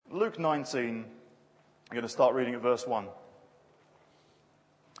Luke 19, I'm going to start reading at verse 1.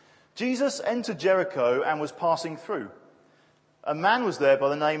 Jesus entered Jericho and was passing through. A man was there by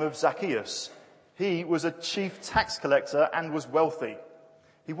the name of Zacchaeus. He was a chief tax collector and was wealthy.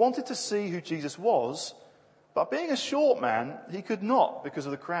 He wanted to see who Jesus was, but being a short man, he could not because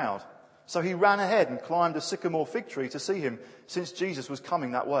of the crowd. So he ran ahead and climbed a sycamore fig tree to see him, since Jesus was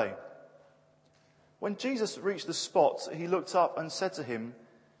coming that way. When Jesus reached the spot, he looked up and said to him,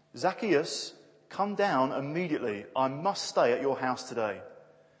 "Zacchaeus, come down immediately. I must stay at your house today."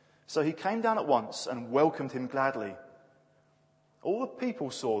 So he came down at once and welcomed him gladly. All the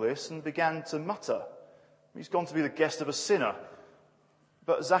people saw this and began to mutter, "He's gone to be the guest of a sinner."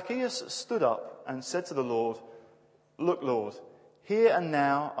 But Zacchaeus stood up and said to the Lord, "Look, Lord, here and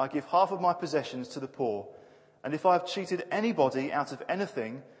now I give half of my possessions to the poor, and if I have cheated anybody out of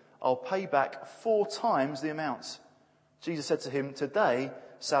anything, I'll pay back 4 times the amount." Jesus said to him, "Today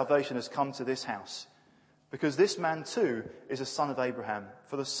salvation has come to this house, because this man too is a son of Abraham.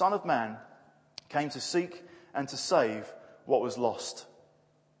 For the Son of Man came to seek and to save what was lost."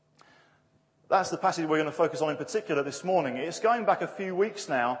 That's the passage we're going to focus on in particular this morning. It's going back a few weeks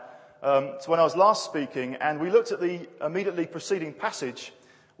now to when I was last speaking, and we looked at the immediately preceding passage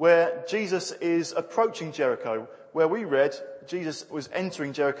where Jesus is approaching Jericho, where we read Jesus was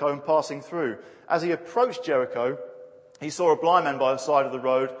entering Jericho and passing through. As he approached Jericho, he saw a blind man by the side of the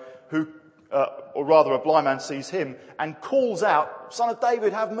road or rather a blind man sees him and calls out, "Son of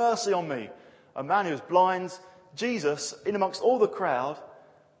David, have mercy on me." A man who is blind, Jesus, in amongst all the crowd,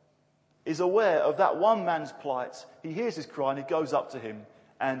 is aware of that one man's plight. He hears his cry and he goes up to him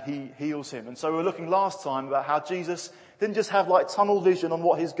and he heals him. And so we were looking last time about how Jesus didn't just have like tunnel vision on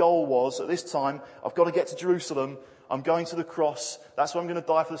what his goal was at this time. I've got to get to Jerusalem. I'm going to the cross. That's where I'm going to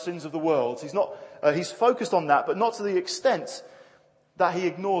die for the sins of the world. He's focused on that, but not to the extent that he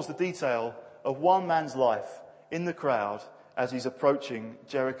ignores the detail of one man's life in the crowd as he's approaching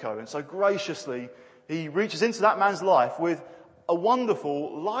Jericho. And so graciously, he reaches into that man's life with a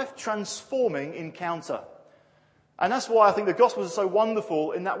wonderful, life-transforming encounter. And that's why I think the Gospels are so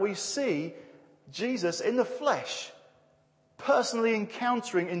wonderful, in that we see Jesus in the flesh, personally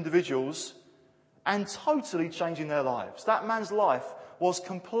encountering individuals and totally changing their lives. That man's life was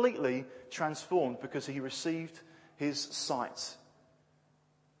completely transformed because he received his sight.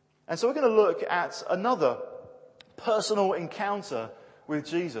 And so we're going to look at another personal encounter with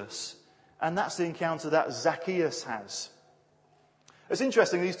Jesus, and that's the encounter that Zacchaeus has. It's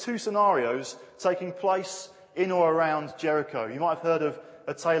interesting, these two scenarios taking place in or around Jericho. You might have heard of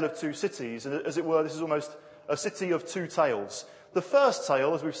a tale of two cities, and as it were, this is almost a city of two tales. The first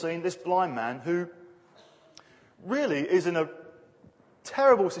tale, as we've seen, this blind man who really is in a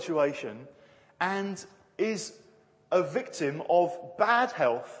terrible situation and is a victim of bad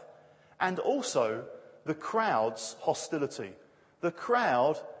health and also the crowd's hostility. The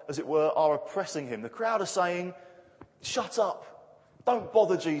crowd, as it were, are oppressing him. The crowd are saying, "Shut up. Don't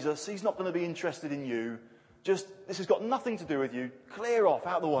bother Jesus. He's not going to be interested in you. This has got nothing to do with you. Clear off,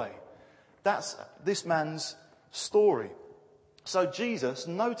 out of the way." That's this man's story. So Jesus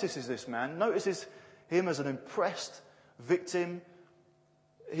notices this man, notices him as an oppressed victim.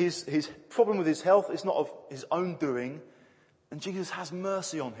 His problem with his health is not of his own doing, and Jesus has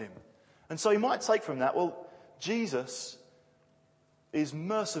mercy on him. And so you might take from that, well, Jesus is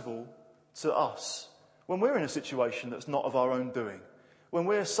merciful to us when we're in a situation that's not of our own doing. When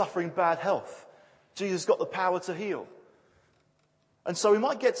we're suffering bad health, Jesus has got the power to heal. And so we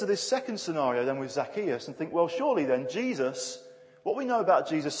might get to this second scenario then with Zacchaeus and think, well, surely then Jesus, what we know about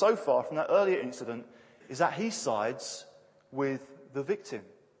Jesus so far from that earlier incident is that he sides with the victim.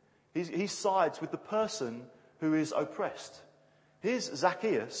 He sides with the person who is oppressed. Here's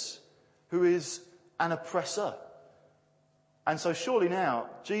Zacchaeus, who is an oppressor. And so surely now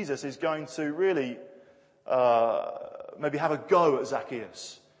Jesus is going to really maybe have a go at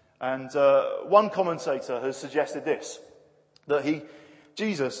Zacchaeus. And one commentator has suggested this, that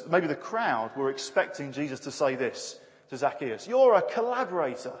maybe the crowd were expecting Jesus to say this to Zacchaeus: "You're a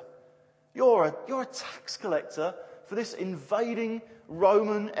collaborator. You're a tax collector for this invading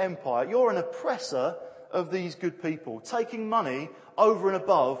Roman Empire. You're an oppressor of these good people, taking money over and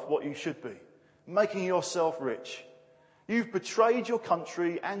above what you should be, making yourself rich. You've betrayed your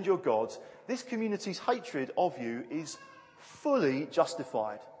country and your God. This community's hatred of you is fully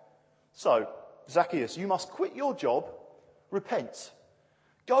justified. So, Zacchaeus, you must quit your job, repent,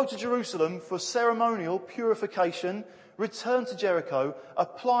 go to Jerusalem for ceremonial purification, return to Jericho,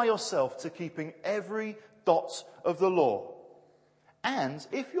 apply yourself to keeping every dot of the law. And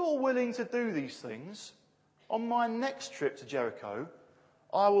if you're willing to do these things, on my next trip to Jericho,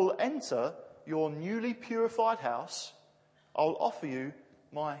 I will enter your newly purified house. I'll offer you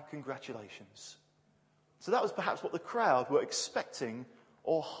my congratulations. So that was perhaps what the crowd were expecting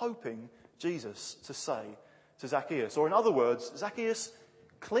or hoping Jesus to say to Zacchaeus. Or in other words, Zacchaeus,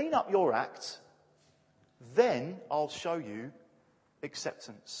 clean up your act, then I'll show you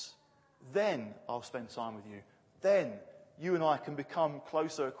acceptance. Then I'll spend time with you. Then you and I can become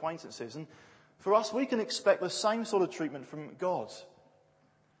closer acquaintances. And for us, we can expect the same sort of treatment from God.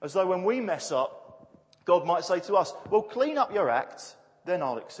 As though when we mess up, God might say to us, well, clean up your act, then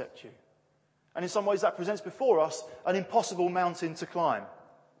I'll accept you. And in some ways that presents before us an impossible mountain to climb.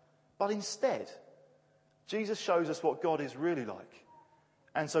 But instead, Jesus shows us what God is really like.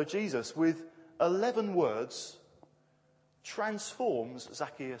 And so Jesus, with 11 words, transforms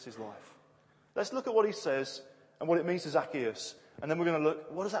Zacchaeus' life. Let's look at what he says and what it means to Zacchaeus. And then we're going to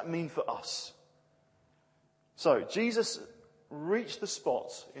look, what does that mean for us? So, Jesus reached the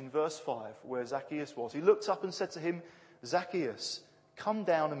spot in verse 5 where Zacchaeus was. He looked up and said to him, Zacchaeus, come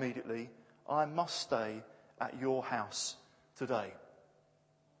down immediately. I must stay at your house today.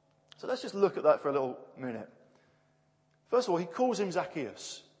 So let's just look at that for a little minute. First of all, he calls him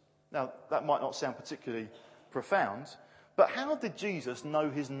Zacchaeus. Now, that might not sound particularly profound, but how did Jesus know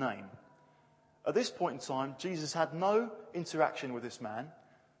his name? At this point in time, Jesus had no interaction with this man.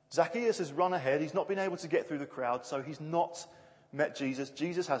 Zacchaeus has run ahead. He's not been able to get through the crowd, so he's not met Jesus.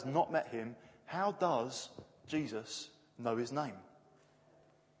 Jesus has not met him. How does Jesus know his name?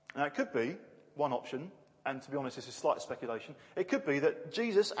 Now, it could be one option, and to be honest, this is slight speculation. It could be that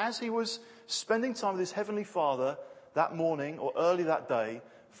Jesus, as he was spending time with his heavenly Father that morning or early that day,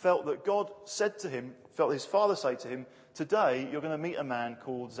 felt that God said to him, felt his Father say to him, today you're going to meet a man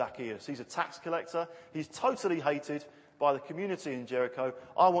called Zacchaeus. He's a tax collector. He's totally hated by the community in Jericho.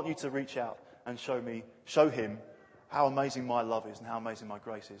 I want you to reach out and show him how amazing my love is and how amazing my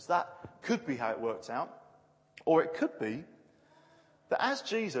grace is. That could be how it worked out. Or it could be that as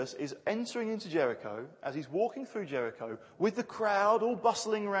Jesus is entering into Jericho, as he's walking through Jericho, with the crowd all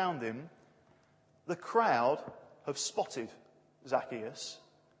bustling around him, the crowd have spotted Zacchaeus.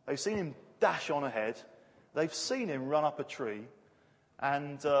 They've seen him dash on ahead. They've seen him run up a tree.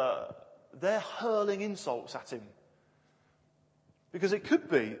 And they're hurling insults at him. Because it could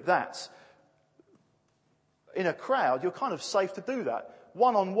be that in a crowd, you're kind of safe to do that.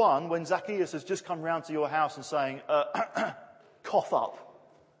 One-on-one, when Zacchaeus has just come round to your house and saying, cough up,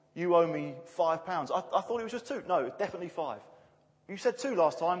 you owe me £5. I thought it was just 2. No, definitely 5. You said 2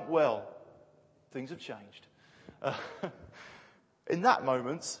 last time. Well, things have changed. In that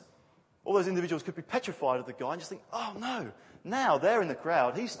moment, all those individuals could be petrified of the guy and just think, oh no, now they're in the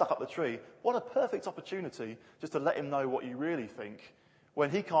crowd, he's stuck up the tree. What a perfect opportunity just to let him know what you really think when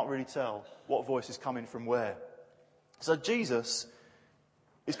he can't really tell what voice is coming from where. So Jesus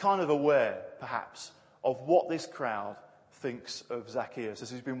is kind of aware, perhaps, of what this crowd thinks of Zacchaeus as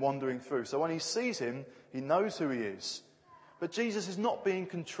he's been wandering through. So when he sees him, he knows who he is. But Jesus is not being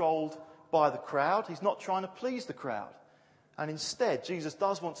controlled by the crowd. He's not trying to please the crowd. And instead, Jesus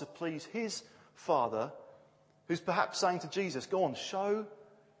does want to please his Father, who's perhaps saying to Jesus, go on,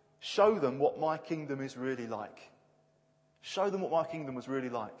 show them what my kingdom is really like. Show them what my kingdom was really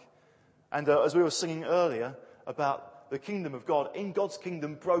like. And as we were singing earlier about the kingdom of God, in God's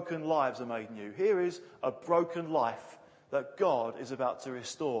kingdom, broken lives are made new. Here is a broken life that God is about to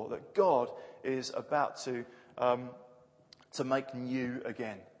restore, that God is about to make new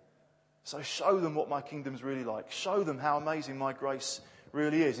again. So show them what my kingdom's really like. Show them how amazing my grace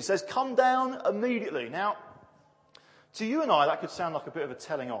really is. He says, come down immediately. Now, to you and I, that could sound like a bit of a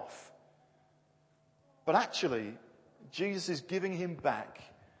telling off. But actually, Jesus is giving him back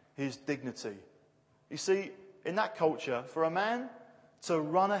his dignity. You see, in that culture, for a man to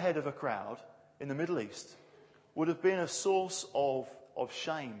run ahead of a crowd in the Middle East would have been a source of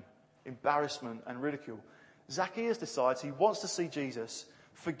shame, embarrassment and ridicule. Zacchaeus decides he wants to see Jesus.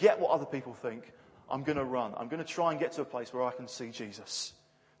 Forget what other people think. I'm going to run. I'm going to try and get to a place where I can see Jesus.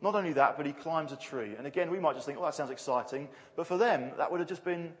 Not only that, but he climbs a tree. And again, we might just think, oh, that sounds exciting. But for them, that would have just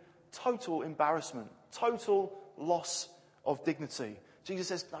been total embarrassment, total loss of dignity. Jesus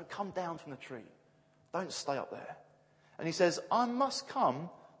says, no, come down from the tree. Don't stay up there. And he says, I must come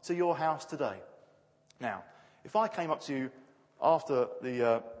to your house today. Now, if I came up to you after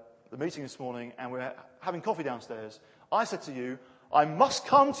the meeting this morning and we're having coffee downstairs, I said to you, I must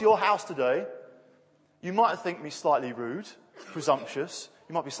come to your house today. You might think me slightly rude, presumptuous.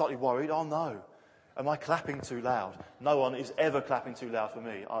 You might be slightly worried. Oh no, am I clapping too loud? No one is ever clapping too loud for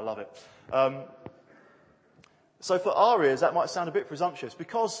me. I love it. So for our ears, that might sound a bit presumptuous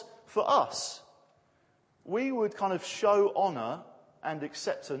because for us, we would kind of show honour and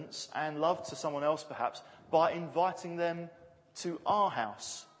acceptance and love to someone else perhaps by inviting them to our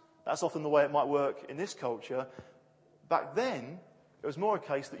house. That's often the way it might work in this culture. Back then, it was more a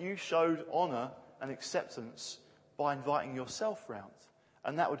case that you showed honour and acceptance by inviting yourself round.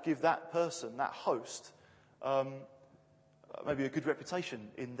 And that would give that person, that host, maybe a good reputation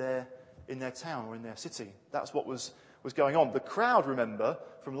in their town or in their city. That's what was going on. The crowd, remember,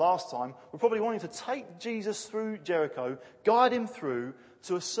 from last time, were probably wanting to take Jesus through Jericho, guide him through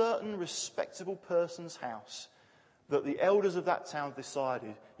to a certain respectable person's house that the elders of that town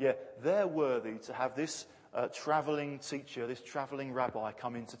decided, they're worthy to have this travelling teacher, this travelling rabbi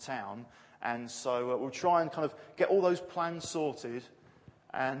come into town. And so we'll try and kind of get all those plans sorted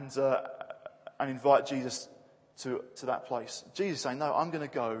and invite Jesus to that place. Jesus saying, no, I'm going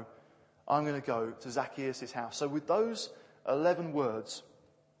to go to Zacchaeus' house. So with those 11 words,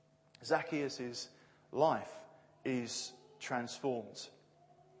 Zacchaeus' life is transformed.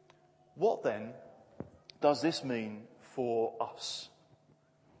 What then does this mean for us?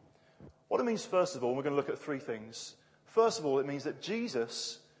 What it means, first of all, we're going to look at three things. First of all, it means that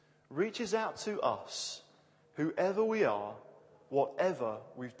Jesus reaches out to us, whoever we are, whatever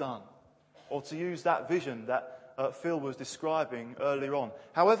we've done. Or to use that vision that Phil was describing earlier on.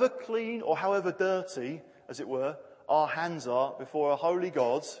 However clean or however dirty, as it were, our hands are before a holy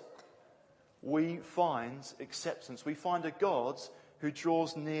God, we find acceptance. We find a God who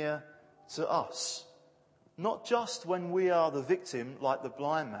draws near to us. Not just when we are the victim, like the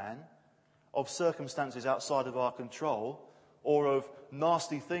blind man, of circumstances outside of our control or of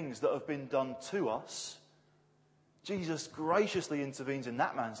nasty things that have been done to us. Jesus graciously intervenes in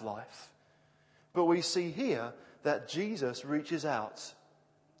that man's life. But we see here that Jesus reaches out,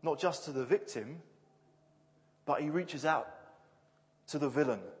 not just to the victim, but he reaches out to the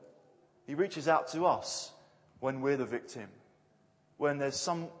villain. He reaches out to us when we're the victim. When there's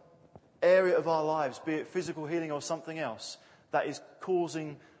some area of our lives, be it physical healing or something else, that is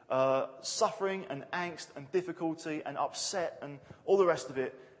causing suffering and angst and difficulty and upset and all the rest of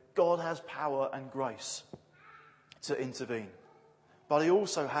it, God has power and grace to intervene. But he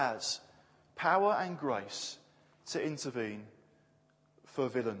also has power and grace to intervene for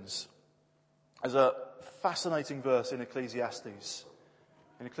villains. There's a fascinating verse in Ecclesiastes.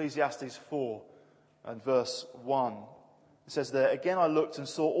 In Ecclesiastes 4 and verse 1, it says there, "Again I looked and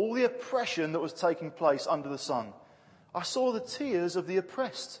saw all the oppression that was taking place under the sun. I saw the tears of the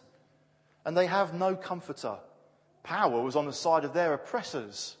oppressed, and they have no comforter. Power was on the side of their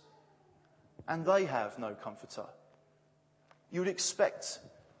oppressors, and they have no comforter." You would expect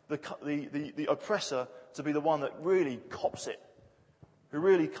the oppressor to be the one that really cops it, who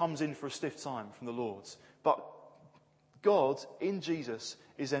really comes in for a stiff time from the Lord. But God, in Jesus,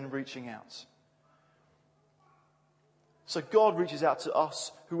 is then reaching out. So God reaches out to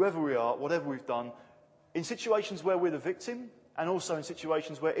us, whoever we are, whatever we've done, in situations where we're the victim, and also in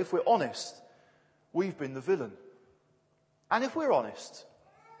situations where, if we're honest, we've been the villain. And if we're honest,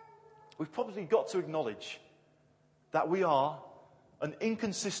 we've probably got to acknowledge that we are an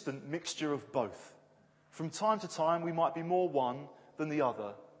inconsistent mixture of both. From time to time, we might be more one than the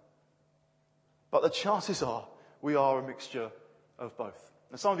other. But the chances are we are a mixture of both.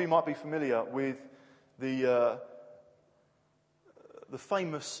 Now, some of you might be familiar with the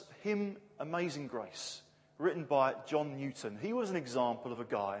famous hymn Amazing Grace, written by John Newton. He was an example of a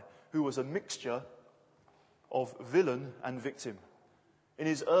guy who was a mixture of villain and victim. In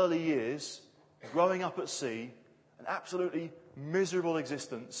his early years, growing up at sea, an absolutely miserable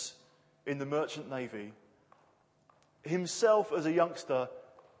existence in the merchant navy, himself as a youngster,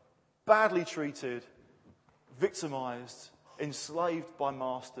 badly treated, victimised, enslaved by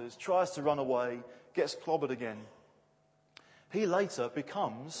masters, tries to run away, gets clobbered again. He later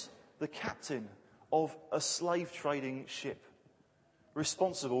becomes the captain of a slave trading ship,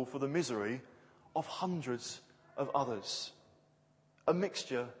 responsible for the misery of hundreds of others. A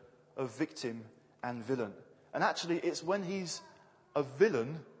mixture of victim and villain. And actually, it's when he's a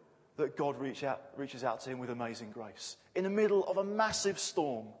villain that God reaches out to him with amazing grace. In the middle of a massive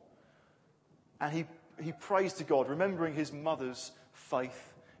storm. And he prays to God, remembering his mother's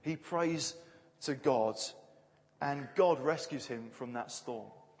faith. He prays to God, and God rescues him from that storm.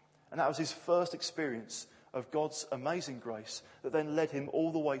 And that was his first experience of God's amazing grace that then led him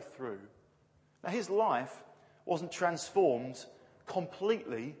all the way through. Now, his life wasn't transformed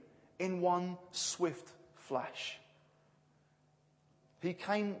completely in one swift flash. He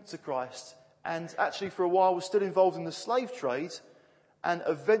came to Christ and actually for a while was still involved in the slave trade and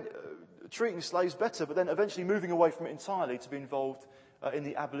treating slaves better, but then eventually moving away from it entirely to be involved in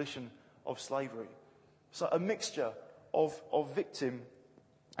the abolition of slavery. So a mixture of victim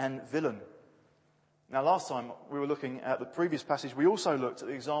and villain. Now, last time we were looking at the previous passage, we also looked at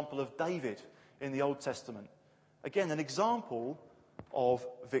the example of David in the Old Testament. Again, an example of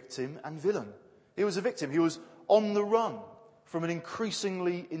victim and villain. He was a victim. He was on the run from an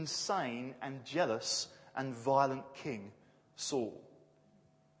increasingly insane and jealous and violent king, Saul.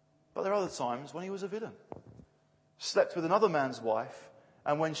 But there are other times when he was a villain. Slept with another man's wife,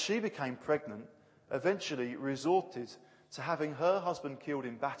 and when she became pregnant, eventually resorted to having her husband killed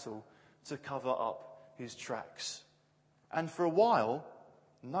in battle to cover up his tracks. And for a while,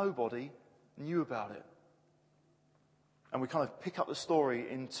 nobody knew about it. And we kind of pick up the story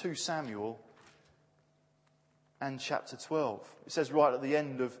in 2 Samuel and chapter 12. It says right at the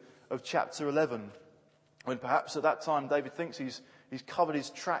end of chapter 11, when perhaps at that time David thinks he's covered his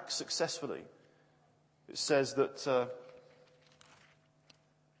tracks successfully. It says that,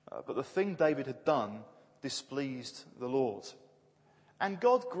 but the thing David had done displeased the Lord. And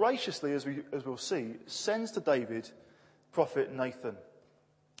God graciously, as we'll see, sends to David prophet Nathan.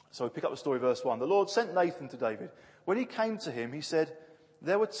 So we pick up the story, verse 1. The Lord sent Nathan to David. When he came to him, he said,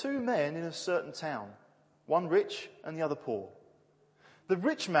 "There were 2 men in a certain town, one rich and the other poor. The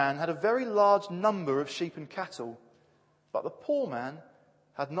rich man had a very large number of sheep and cattle, but the poor man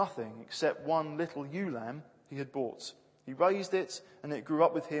had nothing except one little ewe lamb he had bought. He raised it, and it grew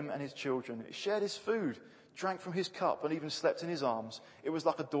up with him and his children. It shared his food, drank from his cup, and even slept in his arms. It was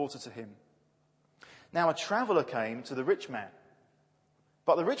like a daughter to him. Now a traveller came to the rich man.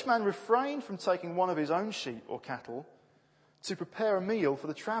 But the rich man refrained from taking one of his own sheep or cattle to prepare a meal for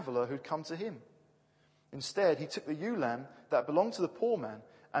the traveller who'd come to him. Instead, he took the ewe lamb that belonged to the poor man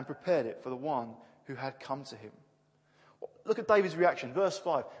and prepared it for the one who had come to him." Look at David's reaction. Verse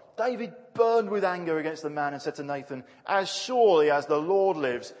 5. David burned with anger against the man and said to Nathan, "As surely as the Lord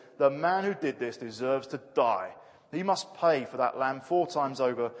lives, the man who did this deserves to die. He must pay for that lamb 4 times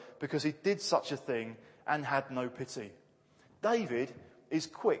over because he did such a thing and had no pity." David is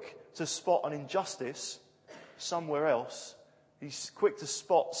quick to spot an injustice somewhere else. He's quick to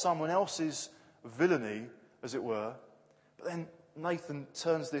spot someone else's villainy, as it were. But then Nathan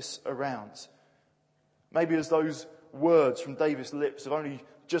turns this around. Maybe as those words from David's lips have only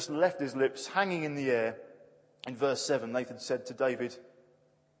just left his lips hanging in the air. In verse 7, Nathan said to David,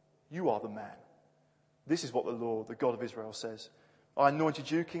 "You are the man. This is what the Lord, the God of Israel, says. I anointed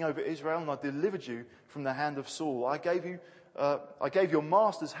you king over Israel, and I delivered you from the hand of Saul. I gave your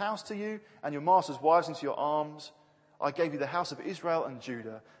master's house to you, and your master's wives into your arms. I gave you the house of Israel and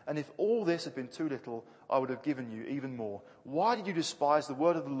Judah. And if all this had been too little, I would have given you even more. Why did you despise the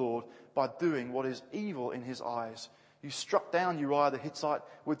word of the Lord by doing what is evil in his eyes? You struck down Uriah the Hittite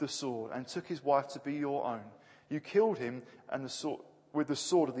with the sword and took his wife to be your own. You killed him with the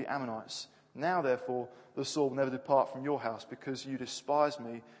sword of the Ammonites. Now, therefore, the sword will never depart from your house because you despised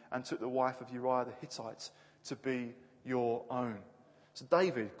me and took the wife of Uriah the Hittite to be your own." So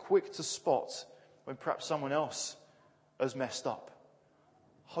David, quick to spot when perhaps someone else has messed up,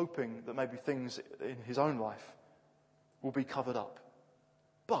 hoping that maybe things in his own life will be covered up.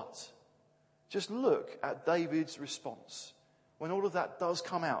 But just look at David's response when all of that does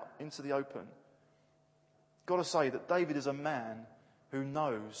come out into the open. Got to say that David is a man who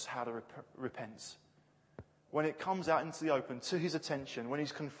knows how to repent. When it comes out into the open to his attention, when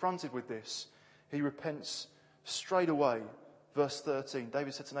he's confronted with this, he repents straight away. Verse 13,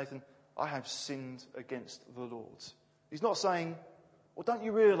 David said to Nathan, "I have sinned against the Lord." He's not saying, "Well, don't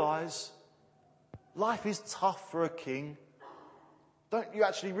you realise life is tough for a king? Don't you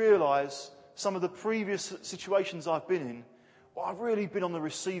actually realise some of the previous situations I've been in? Well, I've really been on the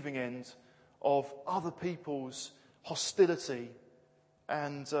receiving end of other people's hostility,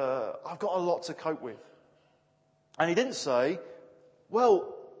 and I've got a lot to cope with." And he didn't say,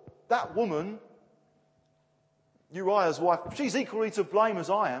 "Well, that woman, Uriah's wife, she's equally to blame as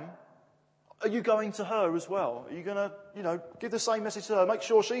I am. Are you going to her as well? Are you going to, give the same message to her? Make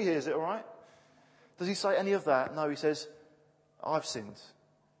sure she hears it, all right?" Does he say any of that? No, he says, "I've sinned."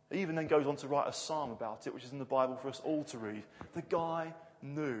 He even then goes on to write a psalm about it, which is in the Bible for us all to read. The guy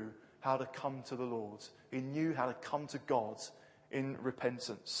knew how to come to the Lord. He knew how to come to God in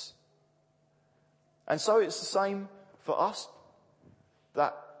repentance. And so it's the same for us,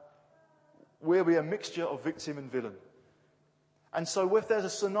 that we'll be a mixture of victim and villain. And so if there's a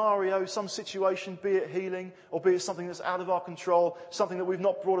scenario, some situation, be it healing or be it something that's out of our control, something that we've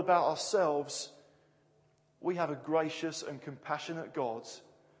not brought about ourselves, we have a gracious and compassionate God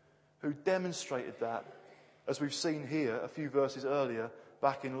who demonstrated that, as we've seen here a few verses earlier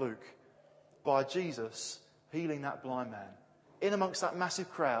back in Luke, by Jesus healing that blind man. In amongst that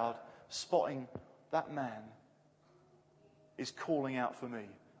massive crowd, spotting that man is calling out for me.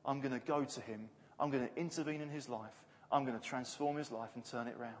 I'm going to go to him. I'm going to intervene in his life. I'm going to transform his life and turn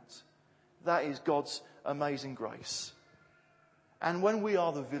it round. That is God's amazing grace. And when we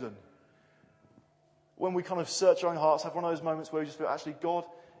are the villain, when we kind of search our own hearts, have one of those moments where we just feel, actually, God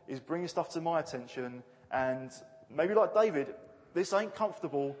is bringing stuff to my attention, and maybe like David, this ain't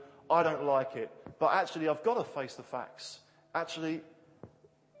comfortable, I don't like it, but actually I've got to face the facts. Actually,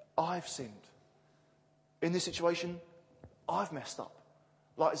 I've sinned. In this situation, I've messed up.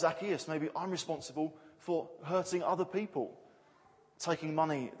 Like Zacchaeus, maybe I'm responsible for hurting other people, taking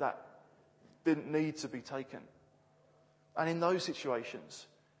money that didn't need to be taken. And in those situations,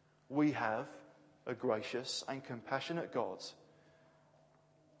 we have a gracious and compassionate God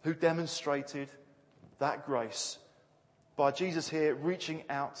who demonstrated that grace by Jesus here reaching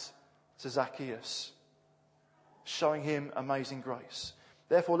out to Zacchaeus, showing him amazing grace.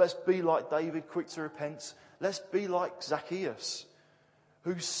 Therefore, let's be like David, quick to repent. Let's be like Zacchaeus,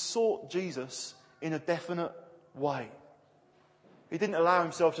 who sought Jesus in a definite way. He didn't allow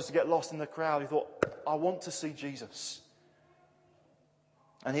himself just to get lost in the crowd. He thought, I want to see Jesus.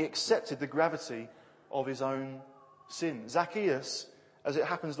 And he accepted the gravity of his own sin. Zacchaeus, as it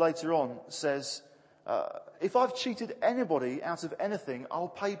happens later on, says, if I've cheated anybody out of anything, I'll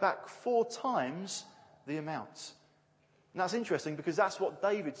pay back 4 times the amount. And that's interesting because that's what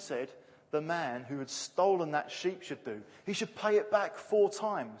David said the man who had stolen that sheep should do. He should pay it back 4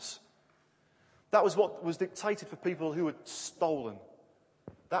 times. That was what was dictated for people who had stolen.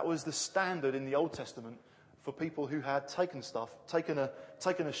 That was the standard in the Old Testament for people who had taken stuff, taken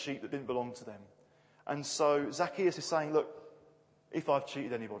a sheep that didn't belong to them. And so Zacchaeus is saying, look, if I've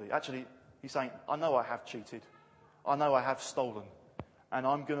cheated anybody, actually he's saying, I know I have cheated. I know I have stolen. And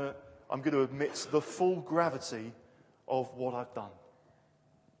I'm going to admit the full gravity of what I've done.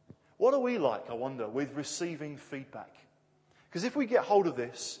 What are we like, I wonder, with receiving feedback? Because if we get hold of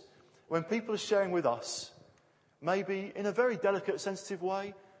this, when people are sharing with us, maybe in a very delicate, sensitive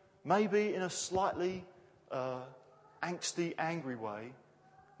way, maybe in a slightly angsty, angry way,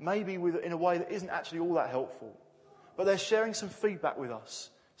 maybe in a way that isn't actually all that helpful, but they're sharing some feedback with us,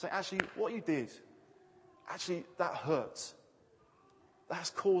 saying, actually, what you did, actually, that hurt.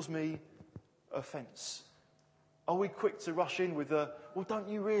 That's caused me offence. Are we quick to rush in with well, don't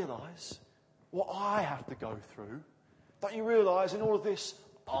you realise what I have to go through? Don't you realise in all of this,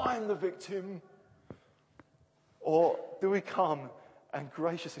 I'm the victim? Or do we come and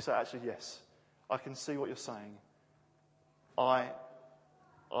graciously say, actually, yes, I can see what you're saying. I've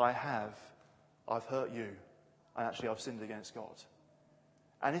hurt you, and actually I've sinned against God.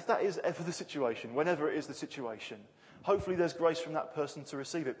 And if that is ever the situation, whenever it is the situation, hopefully there's grace from that person to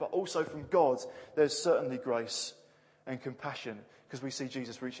receive it, but also from God, there's certainly grace and compassion, because we see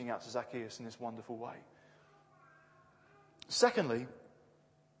Jesus reaching out to Zacchaeus in this wonderful way. Secondly,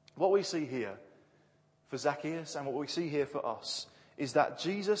 what we see here for Zacchaeus and what we see here for us is that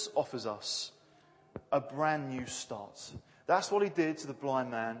Jesus offers us a brand new start. That's what he did to the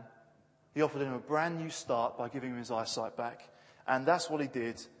blind man. He offered him a brand new start by giving him his eyesight back. And that's what he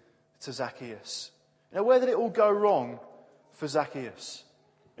did to Zacchaeus. Now, where did it all go wrong for Zacchaeus?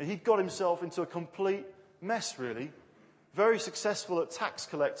 He'd got himself into a complete mess, really. Very successful at tax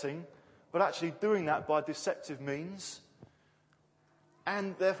collecting, but actually doing that by deceptive means.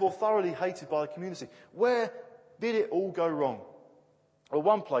 And therefore thoroughly hated by the community. Where did it all go wrong? Well,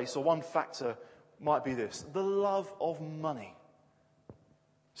 one place or one factor might be this: the love of money. It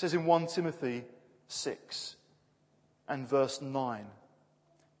says in 1 Timothy 6 and verse 9,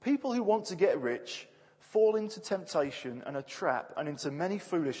 people who want to get rich fall into temptation and a trap and into many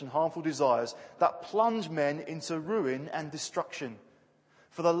foolish and harmful desires that plunge men into ruin and destruction.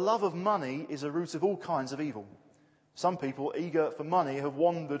 For the love of money is a root of all kinds of evil. Some people, eager for money, have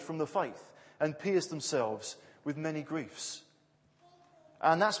wandered from the faith and pierced themselves with many griefs.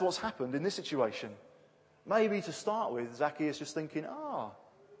 And that's what's happened in this situation. Maybe to start with, Zacchaeus just thinking,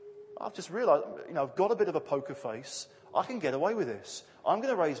 I've just realised, I've got a bit of a poker face. I can get away with this. I'm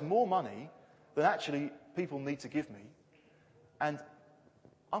going to raise more money than actually people need to give me. And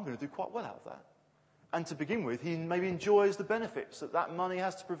I'm going to do quite well out of that. And to begin with, he maybe enjoys the benefits that money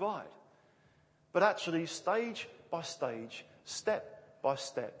has to provide. But actually, stage by stage, step by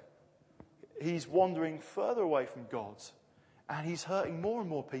step, he's wandering further away from God. And he's hurting more and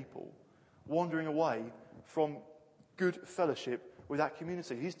more people, wandering away from good fellowship with that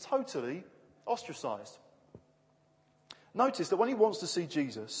community. He's totally ostracised. Notice that when he wants to see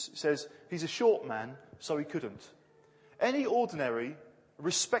Jesus, it says he's a short man, so he couldn't. Any ordinary,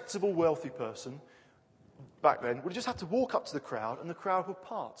 respectable, wealthy person back then would just have to walk up to the crowd, and the crowd would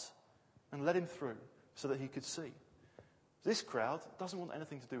part and let him through so that he could see. This crowd doesn't want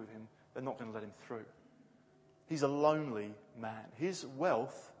anything to do with him. They're not going to let him through. He's a lonely man. His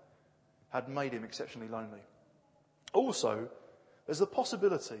wealth had made him exceptionally lonely. Also, there's the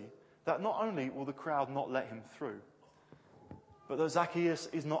possibility that not only will the crowd not let him through, but that Zacchaeus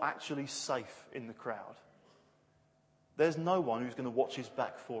is not actually safe in the crowd. There's no one who's going to watch his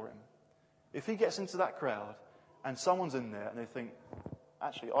back for him. If he gets into that crowd and someone's in there and they think,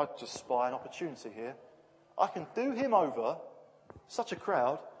 actually, I just spy an opportunity here. I can do him over. Such a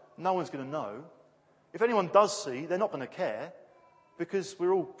crowd, no one's going to know. If anyone does see, they're not going to care, because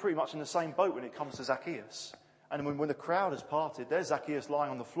we're all pretty much in the same boat when it comes to Zacchaeus. And when the crowd has parted, there's Zacchaeus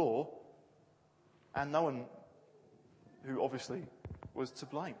lying on the floor, and no one who obviously was to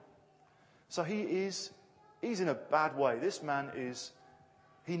blame. So he's in a bad way. This man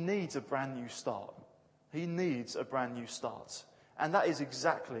he needs a brand new start. He needs a brand new start. And that is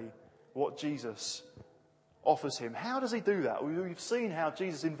exactly what Jesus offers him. How does he do that? We've seen how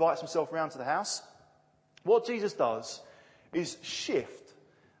Jesus invites himself around to the house. What Jesus does is shift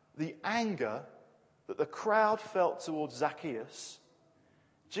the anger that the crowd felt towards Zacchaeus.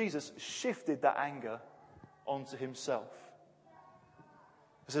 Jesus shifted that anger onto himself.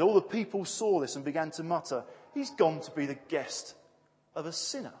 He said all the people saw this and began to mutter, he's gone to be the guest of a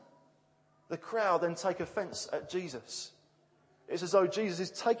sinner. The crowd then take offence at Jesus. It's as though Jesus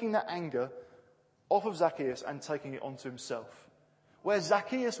is taking that anger off of Zacchaeus and taking it onto himself. Where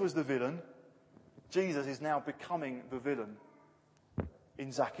Zacchaeus was the villain, Jesus is now becoming the villain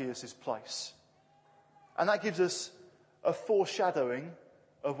in Zacchaeus' place. And that gives us a foreshadowing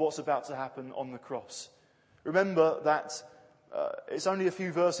of what's about to happen on the cross. Remember that it's only a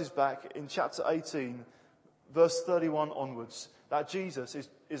few verses back in chapter 18, verse 31 onwards, that Jesus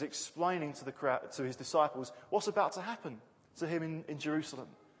is explaining to the crowd, to his disciples, what's about to happen to him in Jerusalem.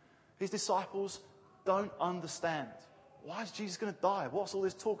 His disciples don't understand. Why is Jesus going to die? What's all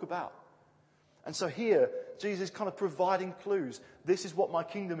this talk about? And so here, Jesus is kind of providing clues. This is what my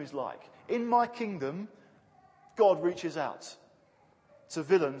kingdom is like. In my kingdom, God reaches out to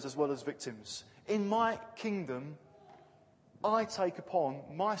villains as well as victims. In my kingdom, I take upon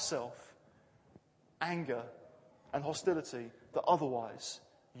myself anger and hostility that otherwise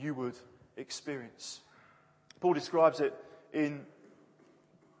you would experience. Paul describes it in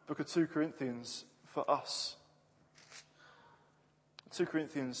the book of 2 Corinthians for us. 2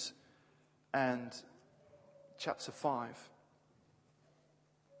 Corinthians and chapter 5,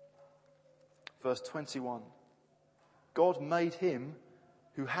 verse 21. God made him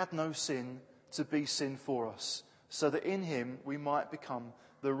who had no sin to be sin for us, so that in him we might become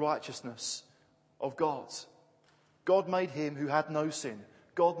the righteousness of God. God made him who had no sin.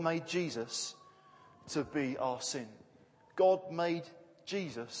 God made Jesus to be our sin. God made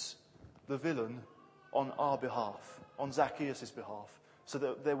Jesus the villain on our behalf, on Zacchaeus' behalf, so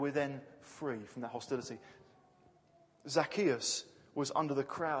that we're then free from that hostility. Zacchaeus was under the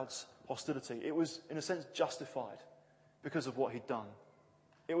crowd's hostility. It was, in a sense, justified because of what he'd done.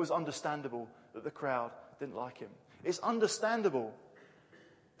 It was understandable that the crowd didn't like him. It's understandable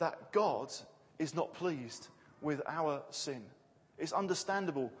that God is not pleased with our sin. It's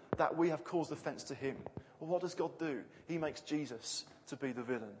understandable that we have caused offence to him. Well, what does God do? He makes Jesus to be the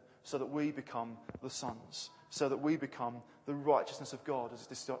villain so that we become the sons, so that we become the righteousness of God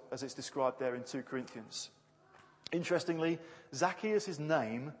as it's described there in 2 Corinthians. Interestingly, Zacchaeus'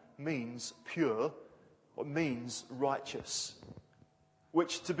 name means pure, or means righteous,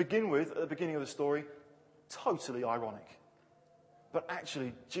 which to begin with, at the beginning of the story, totally ironic. But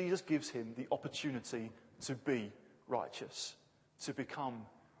actually, Jesus gives him the opportunity to be righteous, to become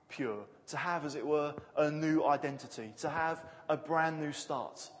pure, to have, as it were, a new identity, to have a brand new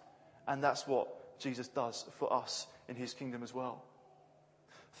start. And that's what Jesus does for us in his kingdom as well.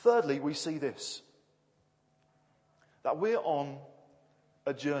 Thirdly, we see this, that we're on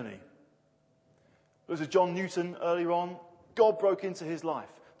a journey. There was a John Newton earlier on. God broke into his life,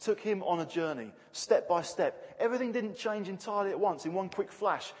 took him on a journey, step by step. Everything didn't change entirely at once. In one quick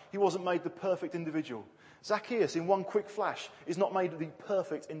flash, he wasn't made the perfect individual. Zacchaeus, in one quick flash, is not made the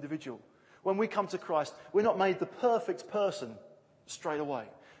perfect individual. When we come to Christ, we're not made the perfect person straight away.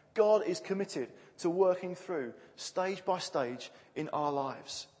 God is committed to working through, stage by stage, in our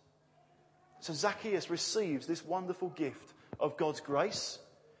lives. So Zacchaeus receives this wonderful gift of God's grace,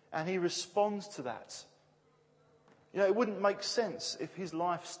 and he responds to that. You know, it wouldn't make sense if his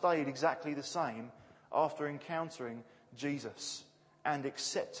life stayed exactly the same after encountering Jesus and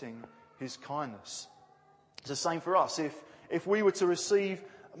accepting his kindness. It's the same for us. If we were to receive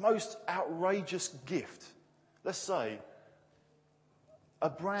a most outrageous gift, let's say a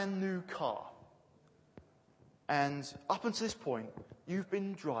brand new car, And up until this point, you've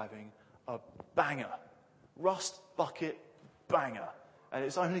been driving a banger. Rust bucket banger. And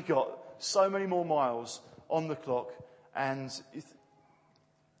it's only got so many more miles on the clock. And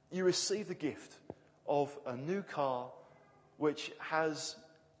you receive the gift of a new car which has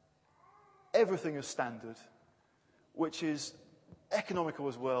everything as standard, which is economical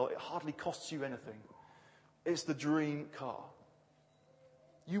as well. It hardly costs you anything. It's the dream car.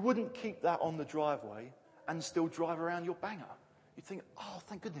 You wouldn't keep that on the driveway and still drive around your banger. You'd think, oh,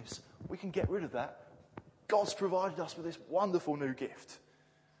 thank goodness, we can get rid of that. God's provided us with this wonderful new gift.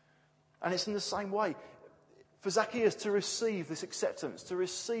 And it's in the same way. For Zacchaeus to receive this acceptance, to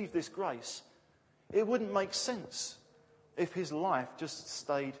receive this grace, it wouldn't make sense if his life just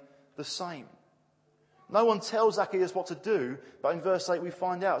stayed the same. No one tells Zacchaeus what to do, but in verse 8 we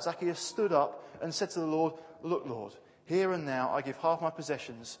find out Zacchaeus stood up and said to the Lord, "Look, Lord, here and now I give half my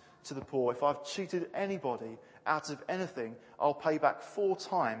possessions to the poor. If I've cheated anybody out of anything, I'll pay back 4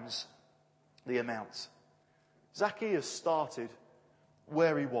 times the amount." Zacchaeus started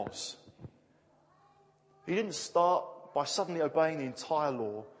where he was. He didn't start by suddenly obeying the entire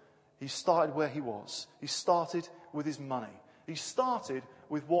law. He started where he was. He started with his money. He started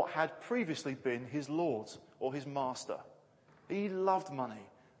with what had previously been his Lord or his master. He loved money.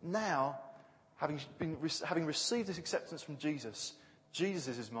 Now, having received this acceptance from Jesus, Jesus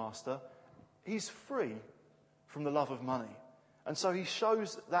is his master, he's free from the love of money. And so he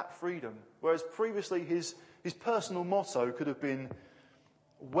shows that freedom, whereas previously his personal motto could have been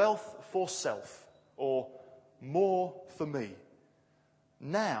wealth for self or more for me.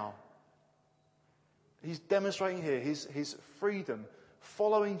 Now, he's demonstrating here his freedom,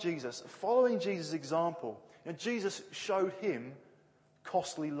 following Jesus' example. And Jesus showed him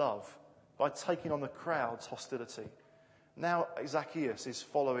costly love by taking on the crowd's hostility. Now Zacchaeus is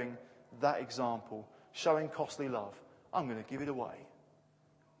following that example, showing costly love. I'm going to give it away.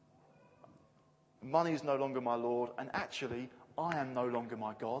 Money is no longer my Lord, and actually, I am no longer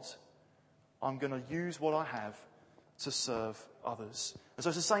my God. I'm going to use what I have to serve others. And so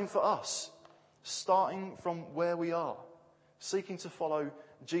it's the same for us, starting from where we are, seeking to follow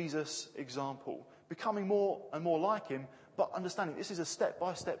Jesus' example, becoming more and more like him, but understanding this is a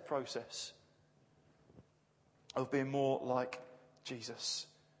step-by-step process of being more like Jesus.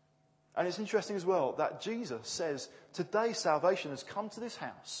 And it's interesting as well that Jesus says, today salvation has come to this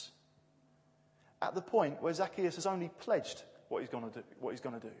house, at the point where Zacchaeus has only pledged what he's going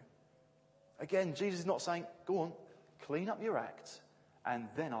to do. Again, Jesus is not saying, go on, clean up your act, and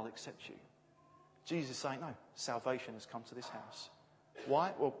then I'll accept you. Jesus is saying, no, salvation has come to this house.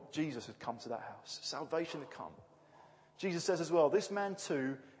 Why? Well, Jesus had come to that house. Salvation had come. Jesus says as well, this man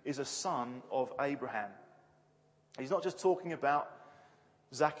too is a son of Abraham. He's not just talking about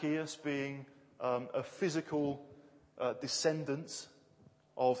Zacchaeus being a physical descendant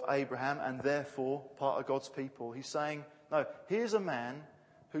of Abraham and therefore part of God's people. He's saying, no, here's a man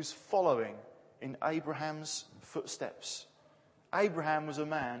who's following in Abraham's footsteps. Abraham was a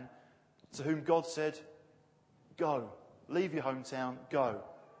man to whom God said, go, leave your hometown, go.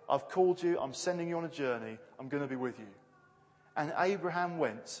 I've called you, I'm sending you on a journey, I'm going to be with you. And Abraham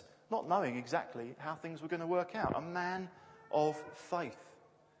went, not knowing exactly how things were going to work out, a man of faith.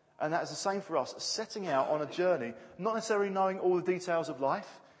 And that's the same for us, setting out on a journey, not necessarily knowing all the details of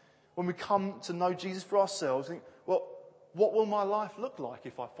life. When we come to know Jesus for ourselves, think, well, what will my life look like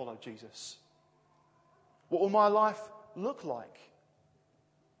if I follow Jesus? What will my life look like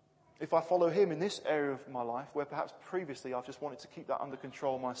if I follow him in this area of my life where perhaps previously I've just wanted to keep that under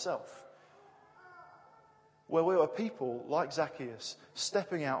control myself? Where we are people like Zacchaeus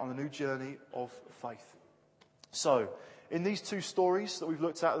stepping out on a new journey of faith. So, in these 2 stories that we've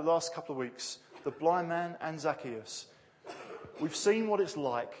looked at the last couple of weeks, the blind man and Zacchaeus, we've seen what it's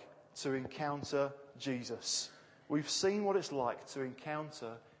like to encounter Jesus. We've seen what it's like to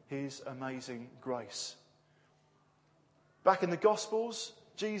encounter his amazing grace. Back in the Gospels,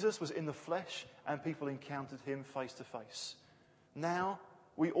 Jesus was in the flesh and people encountered him face to face. Now,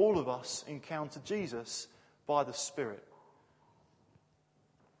 all of us encounter Jesus by the Spirit.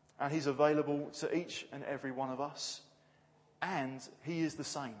 And he's available to each and every one of us. And he is the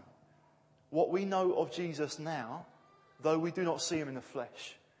same. What we know of Jesus now, though we do not see him in the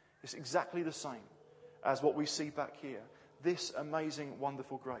flesh, is exactly the same as what we see back here. This amazing,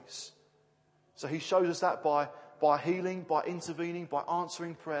 wonderful grace. So he shows us that by healing, by intervening, by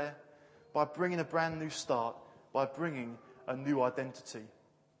answering prayer, by bringing a brand new start, by bringing a new identity.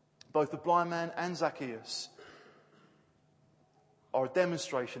 Both the blind man and Zacchaeus are a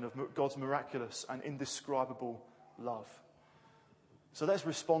demonstration of God's miraculous and indescribable love. So let's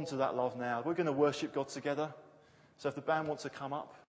respond to that love now. We're going to worship God together. So if the band wants to come up.